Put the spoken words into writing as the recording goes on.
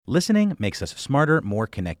Listening makes us smarter, more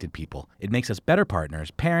connected people. It makes us better partners,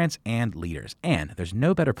 parents, and leaders. And there's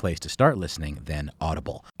no better place to start listening than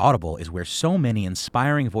Audible. Audible is where so many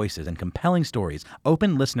inspiring voices and compelling stories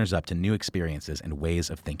open listeners up to new experiences and ways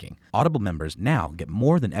of thinking. Audible members now get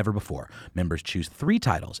more than ever before. Members choose 3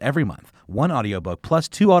 titles every month, 1 audiobook plus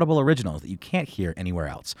 2 Audible originals that you can't hear anywhere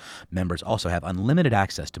else. Members also have unlimited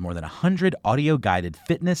access to more than 100 audio-guided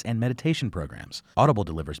fitness and meditation programs. Audible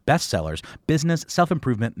delivers bestsellers, business,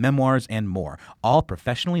 self-improvement, memoirs, and more, all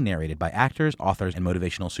professionally narrated by actors, authors, and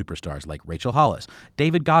motivational superstars like Rachel Hollis,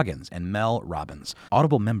 David Goggins, and Mel Robbins.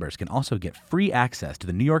 Audible members can also get free access to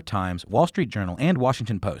the New York Times, Wall Street Journal, and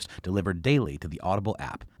Washington Post delivered daily to the Audible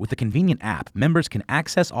app. With the convenient app, members can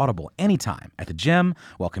access Audible anytime, at the gym,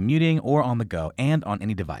 while commuting, or on the go, and on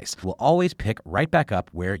any device. We'll always pick right back up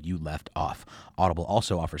where you left off. Audible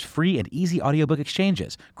also offers free and easy audiobook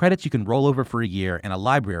exchanges, credits you can roll over for a year, and a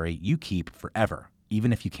library you keep forever,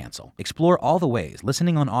 even if you cancel. Explore all the ways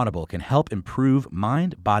listening on Audible can help improve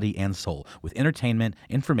mind, body, and soul with entertainment,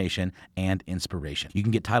 information, and inspiration. You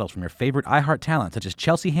can get titles from your favorite iHeart talent such as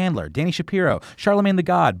Chelsea Handler, Danny Shapiro, Charlemagne the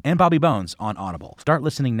God, and Bobby Bones on Audible. Start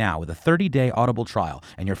listening now with a 30-day Audible trial,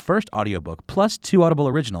 and your first audiobook plus 2 Audible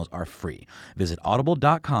originals are free. Visit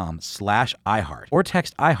audible.com/iHeart or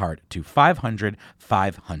text iHeart to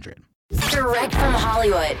 500-500. Direct from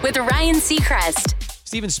Hollywood with Ryan Seacrest.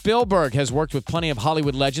 Steven Spielberg has worked with plenty of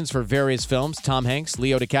Hollywood legends for various films, Tom Hanks,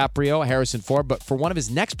 Leo DiCaprio, Harrison Ford, but for one of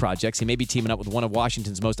his next projects, he may be teaming up with one of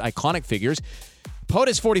Washington's most iconic figures.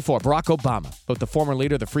 POTUS 44, Barack Obama. Both the former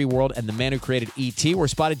leader of the free world and the man who created E.T. were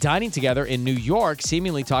spotted dining together in New York,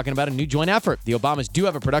 seemingly talking about a new joint effort. The Obamas do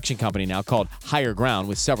have a production company now called Higher Ground,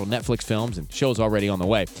 with several Netflix films and shows already on the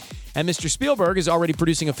way. And Mr. Spielberg is already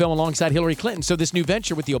producing a film alongside Hillary Clinton, so this new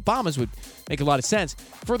venture with the Obamas would make a lot of sense.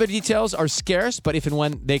 Further details are scarce, but if and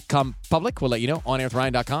when they come public, we'll let you know on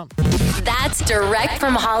airwithryan.com. That's Direct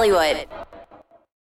from Hollywood.